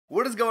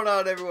What is going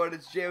on, everyone?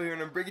 It's Jay here,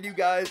 and I'm bringing you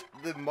guys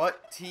the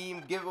Mutt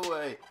Team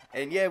giveaway.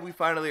 And yeah, we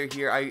finally are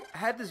here. I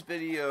had this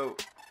video.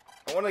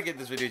 I want to get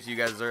this video to you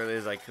guys as early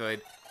as I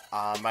could.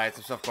 I had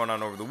some stuff going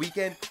on over the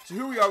weekend. So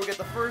here we are. We got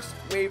the first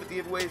wave of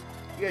the giveaways.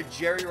 We got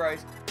Jerry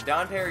Rice,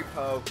 Don Terry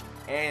Poe,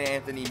 and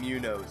Anthony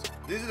Munoz.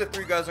 These are the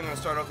three guys I'm going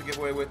to start off the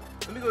giveaway with.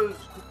 Let me go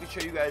quickly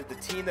show you guys the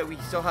team that we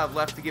still have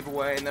left to give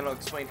away, and then I'll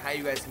explain how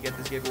you guys can get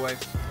this giveaway.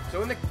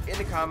 So in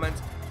the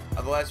comments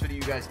of the last video,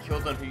 you guys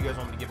killed on who you guys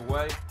want me to give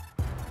away.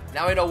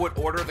 Now I know what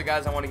order the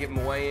guys I want to give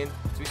them away in.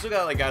 So we still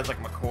got like guys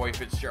like McCoy,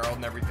 Fitzgerald,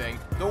 and everything.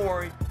 Don't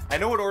worry. I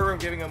know what order I'm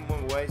giving them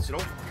away, so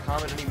don't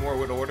comment anymore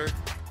what order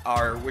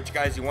or which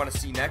guys you want to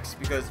see next,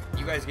 because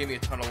you guys gave me a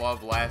ton of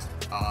love last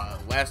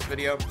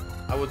video.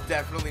 I will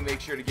definitely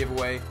make sure to give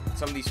away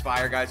some of these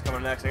fire guys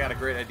coming next. I got a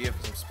great idea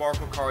for some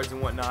sparkle cards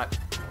and whatnot.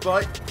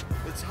 But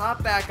let's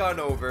hop back on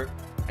over,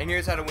 and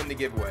here's how to win the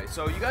giveaway.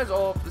 So you guys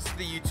all, this is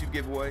the YouTube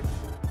giveaway.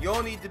 You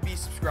all need to be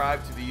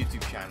subscribed to the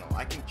YouTube channel.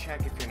 I can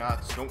check if you're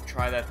not, so don't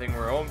try that thing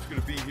where, oh, I'm just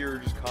going to be here,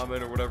 just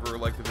comment or whatever, or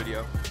like the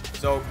video.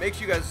 So make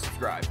sure you guys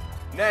subscribe.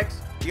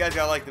 Next, you guys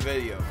got to like the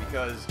video,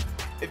 because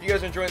if you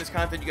guys are enjoying this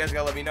content, you guys got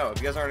to let me know.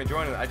 If you guys aren't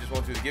enjoying it, I just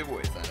won't do the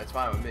giveaways then. That's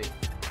fine with me.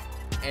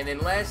 And then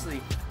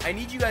lastly, I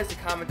need you guys to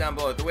comment down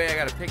below. The way I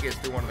got to pick is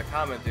through one of the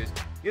commenters.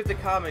 You have to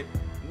comment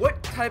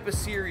what type of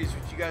series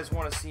would you guys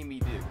want to see me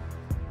do.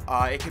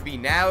 It could be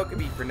now, it could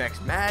be for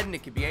next Madden,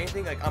 it could be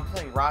anything. Like, I'm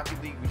playing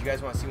Rocket League, would you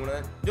guys want to see one of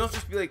that? Don't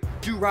just be like,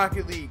 do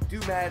Rocket League, do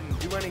Madden,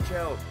 do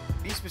NHL.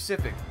 Be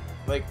specific.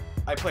 Like,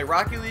 I play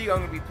Rocket League, I'm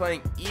going to be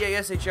playing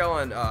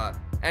EASHL and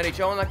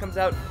NHL when that comes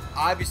out.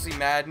 Obviously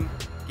Madden.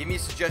 Give me a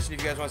suggestion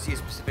if you guys want to see a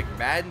specific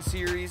Madden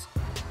series.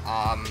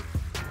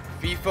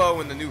 FIFA,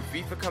 when the new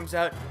FIFA comes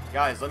out.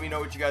 Guys, let me know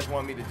what you guys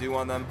want me to do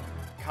on them.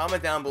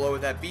 Comment down below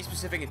with that. Be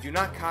specific and do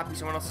not copy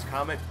someone else's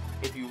comment.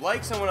 If you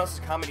like someone else's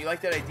comment, you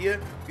like that idea,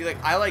 be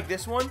like, I like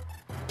this one,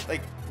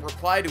 like,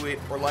 reply to it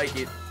or like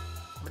it,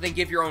 but then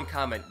give your own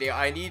comment.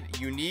 I need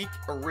unique,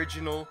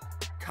 original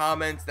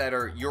comments that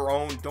are your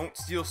own. Don't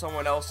steal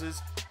someone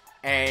else's,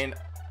 and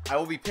I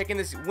will be picking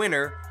this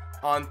winner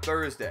on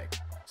Thursday.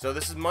 So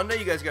this is Monday,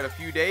 you guys got a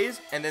few days,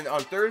 and then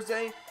on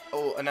Thursday, I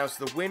will announce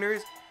the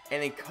winners,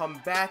 and then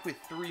come back with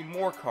 3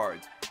 more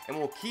cards, and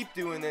we'll keep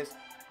doing this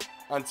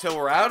until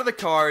we're out of the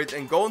cards,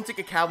 and Golden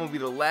Ticket Calvin will be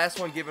the last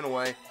one given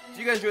away. So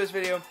you guys enjoy this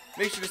video,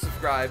 make sure to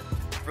subscribe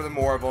for the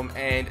more of them,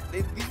 and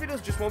these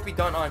videos just won't be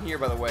done on here,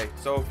 by the way.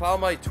 So follow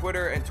my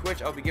Twitter and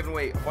Twitch. I'll be giving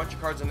away a bunch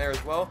of cards in there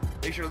as well.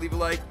 Make sure to leave a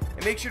like,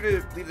 and make sure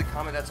to leave the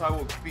comment. That's how I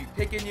will be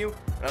picking you,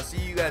 and I'll see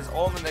you guys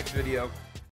all in the next video.